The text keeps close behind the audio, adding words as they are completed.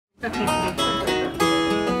I've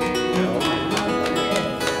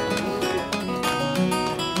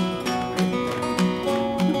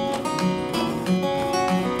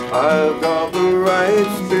got the right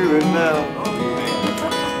spirit now,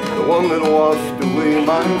 the one that washed away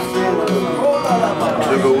my sins,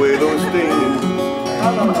 took away those stains.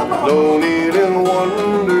 No need in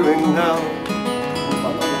wondering now.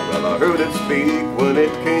 Well, I heard it speak when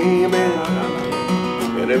it came in,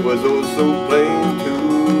 and it was oh so plain to me.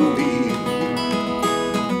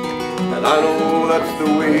 And I know that's the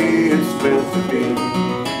way it's meant to be.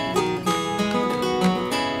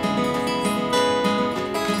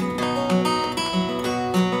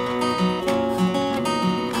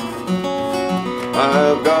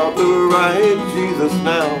 I've got the right Jesus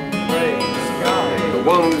now, the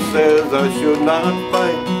one who says I should not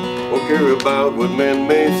fight or care about what men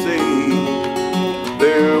may say.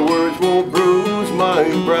 Their words won't bruise my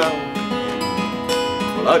brow.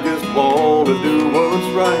 Well, I just want to do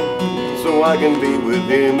what's right, so I can be with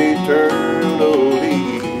Him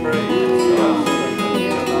eternally.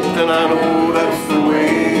 And I know that's the way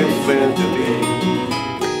it's meant to be.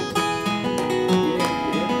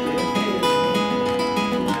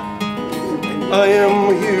 I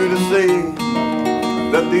am here to say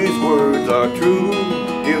that these words are true.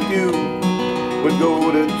 If you would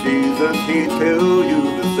go to Jesus, He'd tell you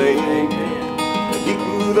the same. And He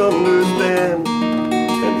could understand,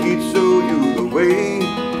 and He'd show you the way.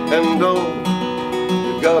 And all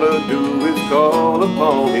you gotta do is call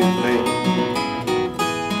upon His name.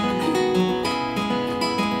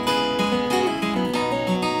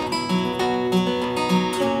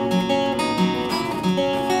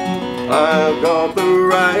 I've got the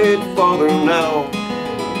right Father now,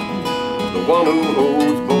 the one who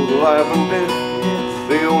holds both life and death,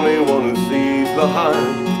 the only one who sees the heart,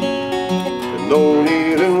 and no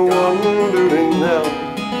need in wondering now.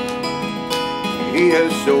 He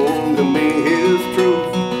has shown to me His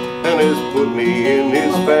truth, and has put me in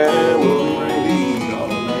His family.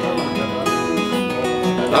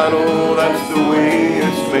 And I know that's the way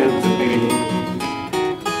it's meant to be.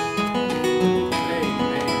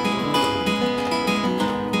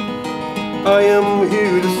 I am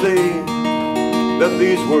here to say that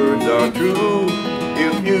these words are true.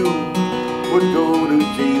 If you would go to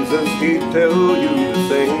Jesus, He'd tell you the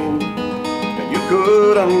same. And you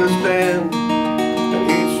could understand, and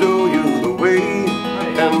He'd show you the way.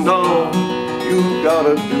 And all you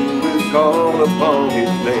gotta do is call upon His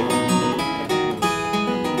name.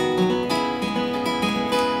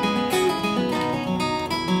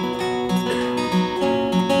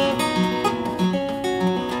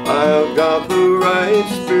 I've got the right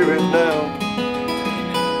spirit now,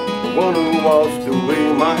 the one who washed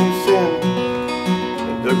away my sin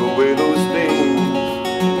and took away those stains.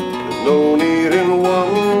 There's no need in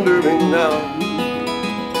wondering now.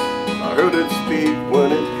 I heard it speak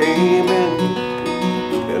when it came in,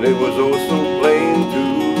 and it was oh so plain to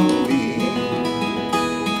me.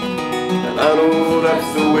 And I know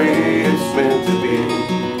that's the way it's meant to be.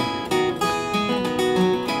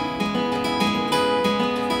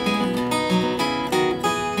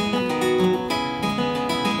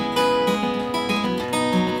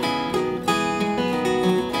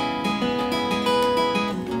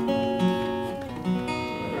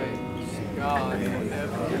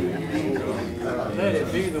 Let it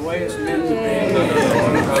be the way it's meant to be.